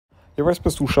Եվ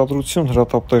այսպես ուշադրություն,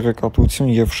 հրատապտեղեկատվություն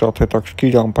եւ շատ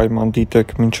հետաքրքիր անպայման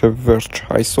դիտեք մինչեւ վերջ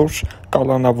այսօր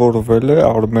կալանավորվել է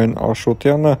Արմեն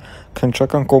Աշոտյանը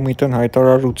քննչական կոմիտեն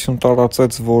հայտարարություն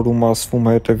տարածեց, որում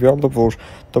ասվում է հետեւյալը, որ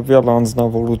տվյալ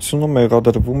անձնավորությունը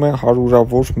մեղադրվում է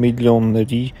հարյուրավոր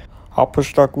միլիոնների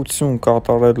հափշտակություն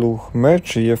կատարելու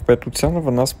մեջ եւ պետությանը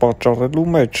վնաս պատճառելու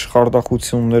մեջ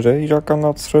խարդախություններ է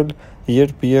իրականացրել,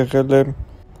 երբ եղել է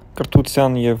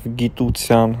կրթության եւ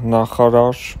գիտության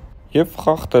նախարար եւ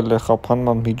խախտել է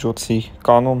խափանման միջոցի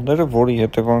կանոնները, որի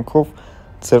հետևանքով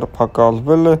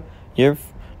ձերբակալվել է եւ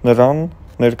նրան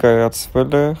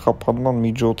ներկայացվել է խափանման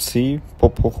միջոցի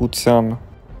փոփոխության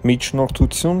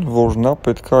միջնորդություն, որ նա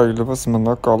պետք է այլևս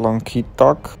մնա կալանքի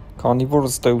տակ, քանի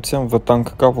որ ըստ էության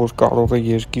վտանգ կա, որ կարող է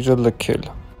երկիրը լքել։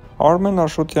 Արմեն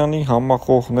Աշոտյանի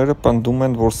համախոհները պնդում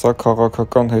են, որ սա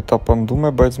քաղաքական հետապնդում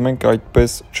է, բայց մենք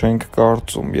այդպես չենք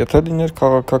կարծում։ Եթե լիներ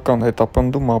քաղաքական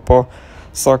հետապնդում, ապա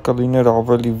սա կլիներ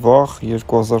ավելի վաղ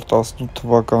 2018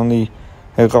 թվականի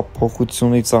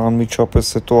հեղափոխությունից անմիջապես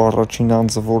հետո առաջին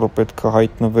անձը, որը պետք է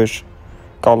հայտնվեր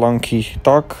կալանքի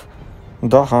տակ,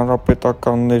 դա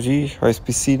հանրապետականների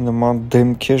այսպիսի նման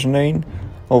դեմքերն էին,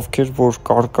 ովքեր որ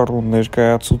կարկառուն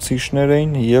ներկայացուցիչներ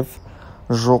էին եւ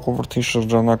ժողովրդի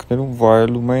շրջանակներում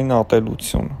վայելում էին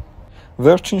ատելություն։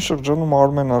 Վերջին շրջանում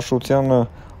Արմեն Աշոտյանը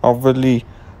ավելի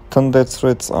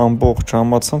թնդեցրեց ամբողջ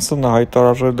համացանցը, նա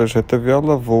հայտարարել էր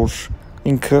հետևյալը, որ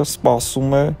ինքը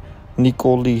սպասում է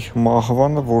Նիկոլի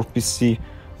մահվանը, որպեսզի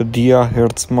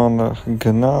դիահերձմանը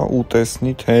գնա ու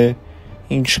տեսնի, թե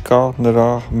ինչ կա նրա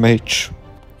մեջ։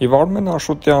 Եվ Արմեն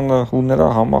Աշոտյանը ու նրա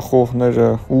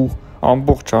համախոհները ու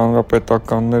ամբողջ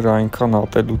հանրապետականները այնքան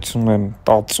ատելություն են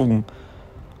տածում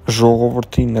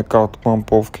ժողովրդի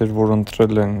նկատմամբ, ովքեր որ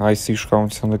ընտրել են այս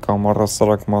իշխանությունը կամ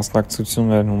առհասարակ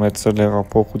մասնակցություն են ունեցել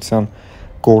հեղափոխության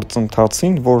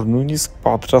գործընթացին, որ նույնիսկ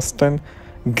պատրաստ են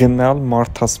գնալ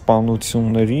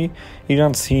մարդասպանությունների,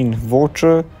 իրանց հին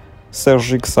ոճը,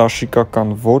 սերժիկ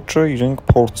սաշիկական ոճը իրենք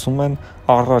փորձում են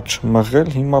առաջ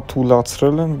մղել, հիմա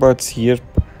թուլացրել են, բայց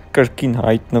երբ կրկին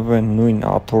հայտնվեն նույն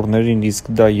աթոռներին,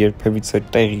 իսկ դա երբևիցե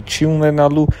տեղի չի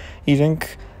ունենալու, իրենք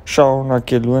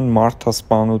շարունակելու են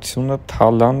մարդասպանությունը,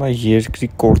 թալանը, երկրի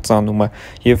կործանումը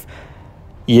եւ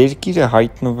երկիրը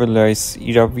հայտնվել է այս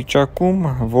իրավիճակում,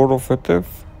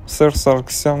 որովհետեւ Սերժ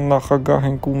Սարգսյան նախագահ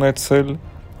ենք ունեցել,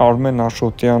 Արմեն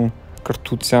Աշոտյան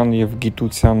կրթության եւ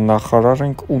գիտության նախարար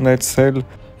ենք ունեցել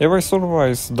եւ այսօրվա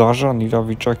այս դաժան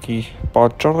իրավիճակի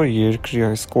պատճառը երկրի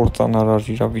այս կործանարար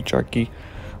իրավիճակի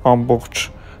ամբողջ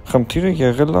խնդիրը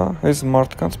եղել է այս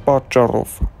մարդկանց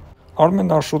պատճառով։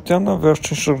 Արմեն Աշոտյանը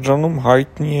վերջին շրջանում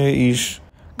հայտնի է իր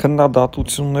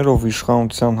քննադատություններով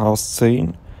իշխանության հասցեին,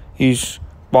 իր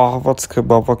պահվածքը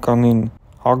բավականին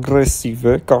ագրեսիվ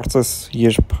է, կարծես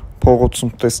երբ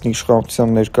փողոցում տեսնի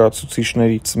իշխանության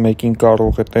ներկայացուցիչներից մեկին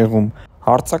կարող է տեղում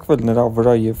հարձակվել նրա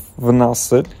վրա եւ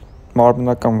վնասել,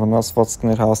 մարմնական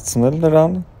վնասվածքներ հասցնել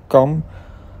նրան կամ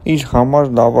իր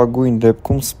համար լավագույն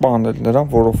դեպքում սպանել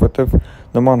նրան, որովհետեւ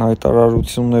նման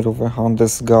հայտարարություններով է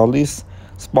հանդես գալիս,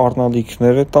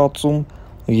 սպառնալիքներ է տածում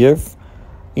եւ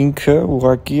ինքը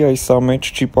ուղղակի այս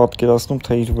ամենը չի պատկերացնում,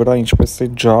 թե իր վրա ինչպես է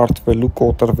ջարդվելու,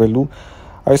 կոտրվելու։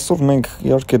 Այսօր մենք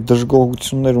իհարկե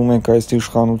դժգոհություններ ունենք այս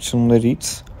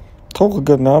իշխանություններից, թող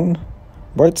գնան,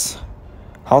 բայց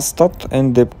հաստատ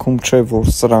այն դեպքում չէ,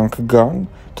 որ սրանք գան,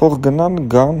 թող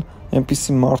գան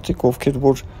այնպիսի մարդիկ, ովքեր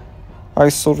որ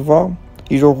այսօրվա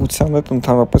իրողության հետ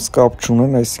ընդհանրապես կապ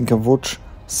չունեն, այսինքն ոչ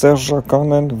սերժական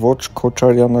են, ոչ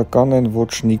քոչարյանական են, ոչ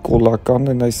նիկոլական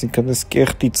են, այսինքն այս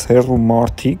կեղտից հեռու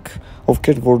մարդիկ,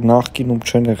 ովքեր որ նախկինում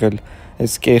չեն եղել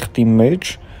այս կեղտի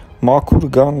մեջ, մաքուր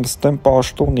գան նստեն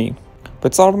պաշտոնի։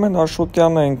 Բայց Արմեն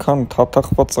Աշոտյանը այնքան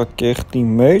թաթախված է կեղտի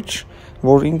մեջ,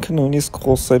 որ ինքը նույնիսկ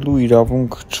խոսելու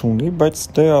իրավունք չունի, բայց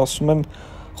դե ասում են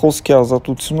խոսքի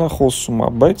ազատությունը խոսում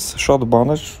է, բայց շատ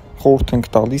բաներ խորհուրդ ենք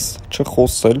տալիս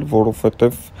չխոսել,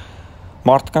 որովհետև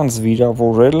մարդկանց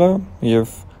վիրավորելը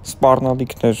եւ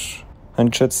սպառնալիքներ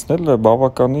հնչեցնելը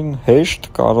բավականին հեշտ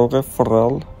կարող է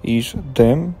ֆռալ իր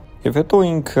դեմ եւ հետո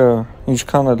ինքը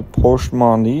ինչքան էլ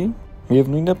փոշմանի եւ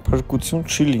նույնը փրկություն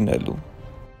չի լինելու։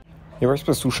 Եվ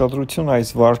այսպես ուշադրություն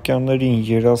այս վարկյաններին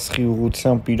երասխի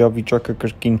ուղղությամբ իրավիճակը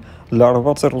կրկին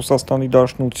լարված է, Ռուսաստանի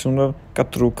Դաշնությունը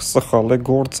կտրուկ սխալ է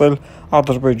գործել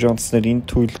ադրբեջանցիներին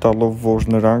թույլ տալով, որ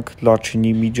նրանք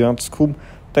Լաչինի միջանցքում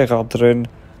տեղադրեն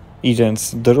իրենց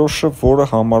դրոշը, որը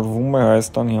համարվում է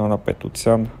Հայաստանի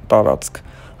Հանրապետության տարածք։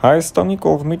 Հայաստանի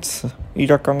կողմից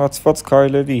իրականացված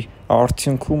քայլերի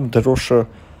արդյունքում դրոշը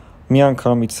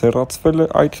միանգամից հեռացվել է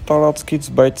այդ տարածքից,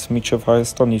 բայց մինչև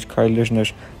Հայաստան իր քայլերն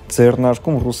էր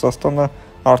ձեռնարկում, Ռուսաստանը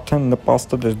արդեն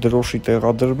նպաստել էր դրոշի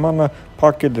տեղադրմանը,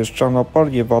 փակել էր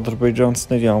ճանապարհ եւ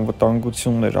ադրբեջանցիների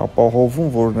անվտանգությունն էր ապահովում,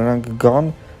 որ նրանք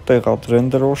գան, տեղադրեն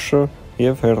դրոշը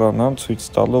եւ հեռանան, ցույց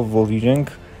տալով, որ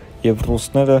իրենք եւ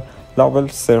ռուսները լավ էլ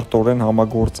սերտորեն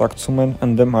համագործակցում են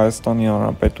ընդդեմ Հայաստանի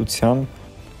Հանրապետության,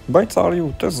 բայց արի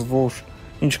ու տես, որ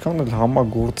ինչքան էլ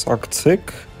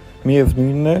համագործակցեք,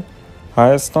 միևնույնն է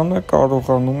Հայաստանը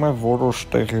կարողանում է որոշ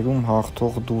տեղերում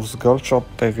հաղթող դուրս գալ,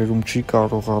 շատ տեղերում չի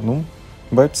կարողանում,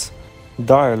 բայց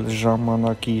դա էլ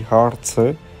ժամանակի հարց է,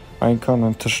 այնքան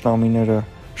են թշնամիները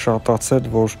շատացել,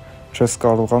 որ չես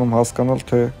կարողանում հասկանալ,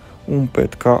 թե ում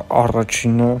պետքա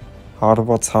առաջինը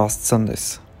հարված հասցնես։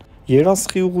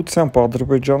 Երասխի ուղղությամբ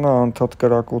Ադրբեջանը անդադ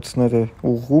կրակոցներ է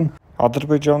ուղղում,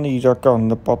 Ադրբեջանի իրական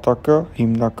նպատակը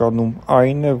հիմնականում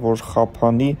այն է, որ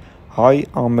խափանի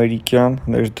հայ-ամերիկյան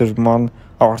ներդրման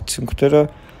արդյունքները,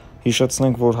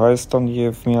 հիշեցնենք, որ Հայաստան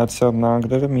և Միացյալ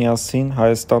Նահանգները միասին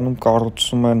Հայաստանում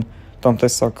կառուցում են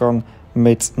տնտեսական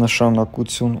մեծ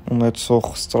նշանակություն ունեցող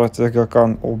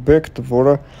ստրատեգիական օբյեկտ,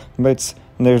 որը մեծ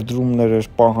ներդրումներ էր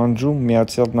պահանջում,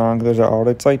 Միացյալ Նահանգները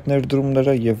արեց այդ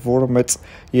ներդրումները և որը մեծ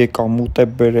եկամուտ է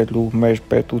բերելու մեր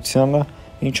պետությանը,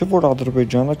 ինչը որ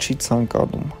Ադրբեջանը չի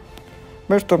ցանկանում։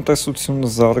 Մեր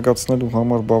տնտեսությունը զարգացնելու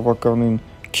համար բավականին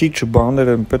քիչ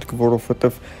բաներ են պետք,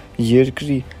 որովհետև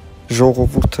երկրի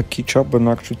ժողովուրդը քիչ է,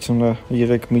 բնակչությունը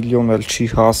 3 միլիոն էլ չի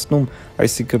հասնում,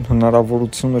 այսինքն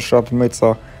հնարավորությունը շատ մեծ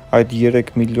է այդ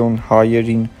 3 միլիոն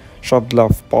հայերին շատ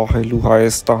լավ պահելու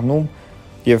Հայաստանում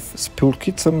եւ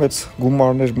Սփյուռքիցը մեծ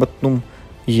գումարներ մտնում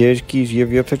երկիր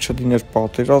եւ եթե չլիներ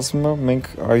պատերազմը, մենք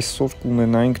այսօր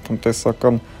կունենայինք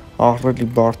տնտեսական ահռելի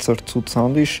բարձր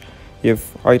ցուցանիշ եւ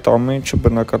այդ ամեն ինչը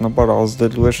բնականաբար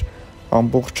ազդելու էր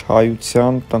ամբողջ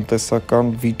հայության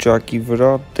տնտեսական վիճակի վրա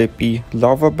դեպի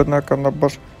լավը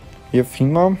բնականաբար եւ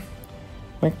հիմա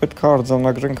մենք պետք է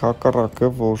արձանագրենք հակառակը,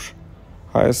 որ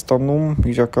Հայաստանում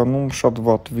իրականում շատ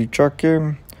վատ վիճակ է,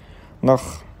 նախ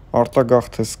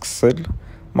արտագաղթ է սկսել,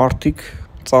 մարդիկ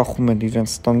ծախում են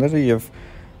իրենց տները եւ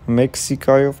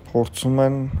Մեքսիկայով փորձում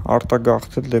են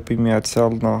արտագաղթել դեպի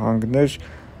Միացյալ Նահանգներ,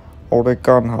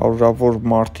 օրեկան հարյուրավոր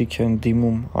մարդիկ են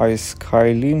դիմում այս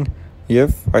քայլին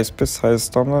եւ այսպես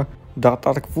Հայաստանը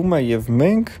դատարկվում է եւ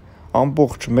մենք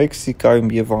ամբողջ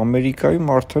Մեքսիկայում եւ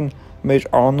Ամերիկայում արդեն մեր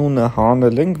անունը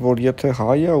հանել ենք, որ եթե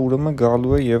հայ է, ուրեմն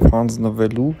գալու է եւ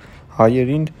հանձնվելու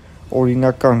հայերին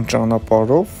օրինական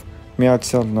ճանապարհով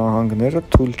Միացյալ Նահանգները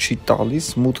թույլ չի տալիս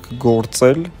մուտք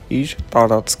գործել իր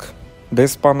տարածք։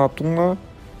 Դեսպանատունը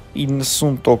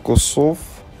 90%-ով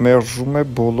մերժում է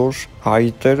բոլոր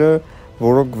հայտերը,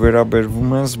 որոնք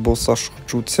վերաբերվում են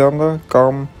զբոսաշրջությանը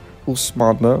կամ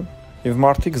ուսմանը, եւ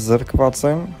մարդիկ զրկված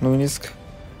են նույնիսկ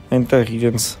այնտեղ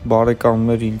իրենց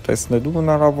բարեկամներին տեսնելու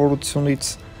հնարավորությունից,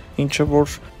 ինչը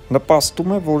որ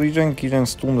նպաստում է, որ իրենք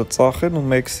իրենց տունը ծախեն ու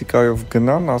Մեքսիկայով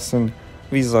գնան, ասեն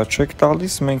վիզա չեք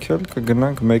տալիս, մենք էլ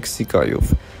կգնանք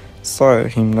Մեքսիկայով։ Սա է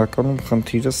հիմնականում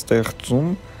խնդիրը ստեղծում,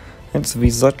 հենց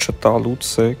վիզա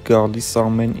չտալուց է գալիս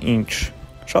ամեն ինչ։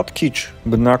 Շատ քիչ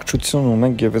բնակչություն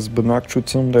ունենք եւ այս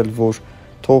բնակչությունն էլ որ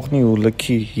թողնի ու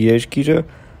լքի երկիրը,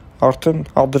 արդեն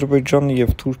Ադրբեջանը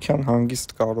եւ Թուրքիան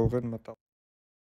հանգիստ կարող են մտածել